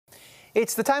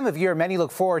It's the time of year many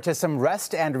look forward to some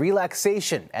rest and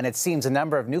relaxation, and it seems a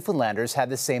number of Newfoundlanders had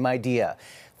the same idea.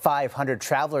 500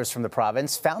 travelers from the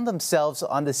province found themselves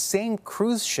on the same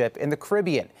cruise ship in the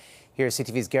Caribbean. Here's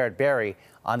CTV's Garrett Barry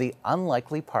on the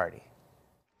unlikely party.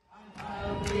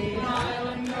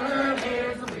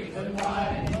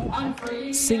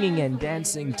 Singing and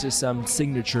dancing to some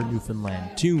signature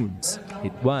Newfoundland tunes.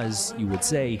 It was, you would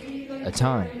say, a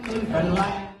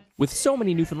time. With so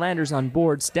many Newfoundlanders on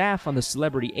board, staff on the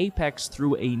Celebrity Apex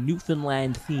threw a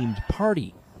Newfoundland-themed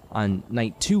party on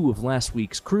night 2 of last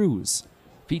week's cruise,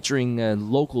 featuring a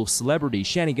local celebrity,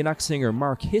 Shanneyganock singer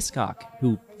Mark Hiscock,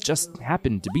 who just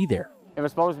happened to be there. It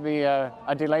was supposed to be a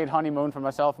delayed honeymoon for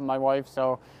myself and my wife,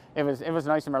 so it was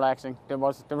nice and relaxing. There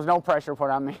was no pressure put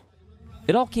on me.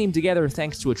 It all came together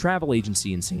thanks to a travel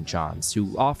agency in St. John's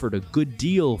who offered a good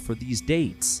deal for these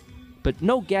dates. But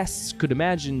no guests could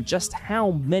imagine just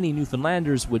how many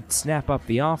Newfoundlanders would snap up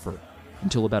the offer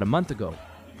until about a month ago,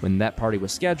 when that party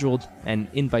was scheduled and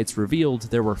invites revealed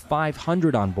there were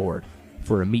 500 on board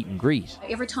for a meet and greet.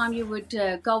 Every time you would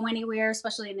go anywhere,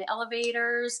 especially in the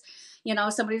elevators, you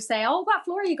know, somebody would say, "Oh, what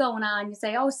floor are you going on?" You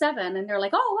say, "Oh, 7." And they're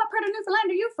like, "Oh, what part of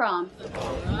Newfoundland are you from?"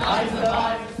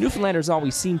 Newfoundlanders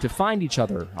always seem to find each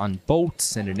other on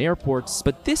boats and in airports,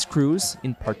 but this cruise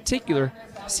in particular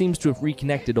seems to have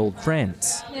reconnected old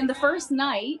friends. In the first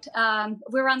night,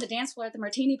 we were on the dance floor at the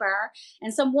Martini Bar,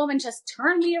 and some woman just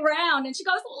turned me around and she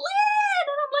goes, "Lynn!"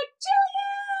 And I'm like,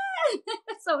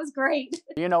 "Jillian!" So it was great.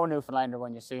 You know a Newfoundlander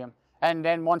when you see him. And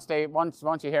then once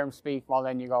you hear him speak, well,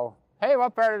 then you go, "Hey,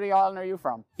 what part of the island are you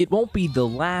from?" It won't be the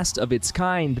last of its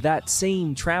kind. That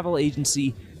same travel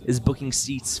agency is booking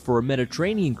seats for a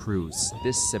Mediterranean cruise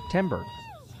this September,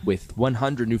 with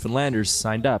 100 Newfoundlanders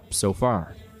signed up so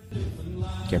far.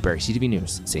 Garrett Barry, CTV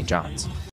News, St. John's.